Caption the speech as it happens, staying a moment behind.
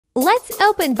Let's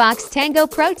open box Tango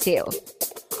Pro 2.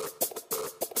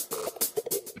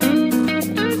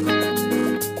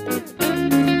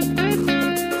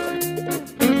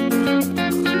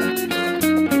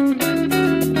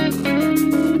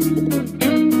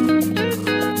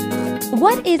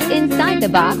 What is inside the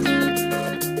box?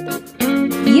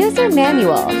 User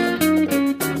manual.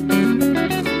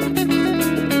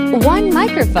 One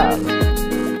microphone.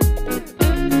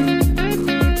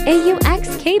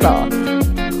 AUX cable.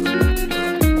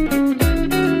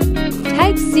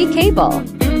 Type-C cable.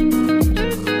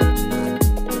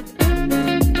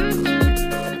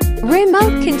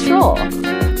 Remote control.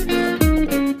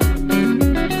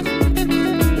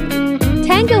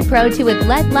 Tango Pro 2 with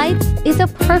LED lights is a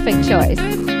perfect choice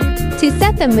to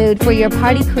set the mood for your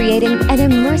party, creating an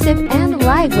immersive and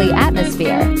lively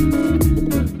atmosphere.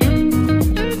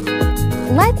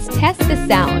 Let's test the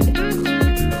sound.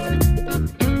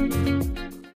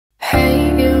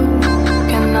 Hey you,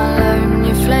 can I learn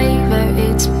your flavor?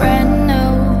 It's brand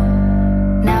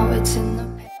new. Now it's in the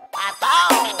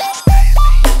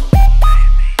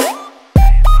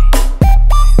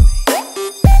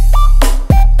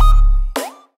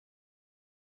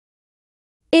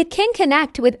It can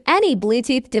connect with any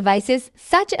Bluetooth devices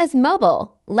such as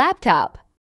mobile, laptop,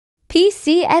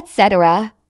 PC,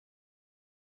 etc.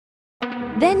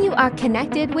 Then you are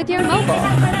connected with your mobile.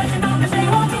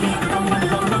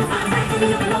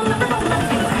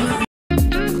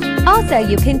 Also,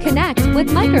 you can connect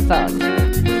with microphone.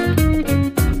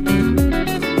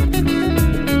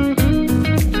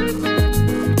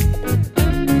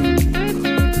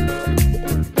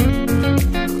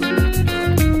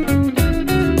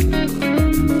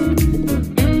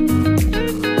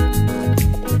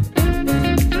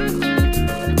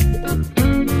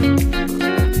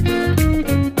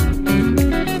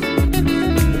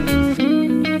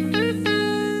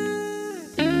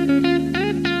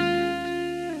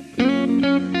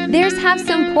 There's have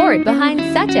some port behind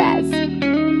such as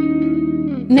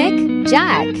mic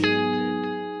jack,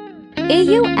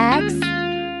 AUX,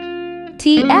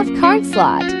 TF card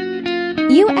slot,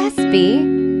 USB,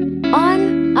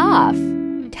 on, off,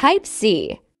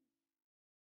 Type-C.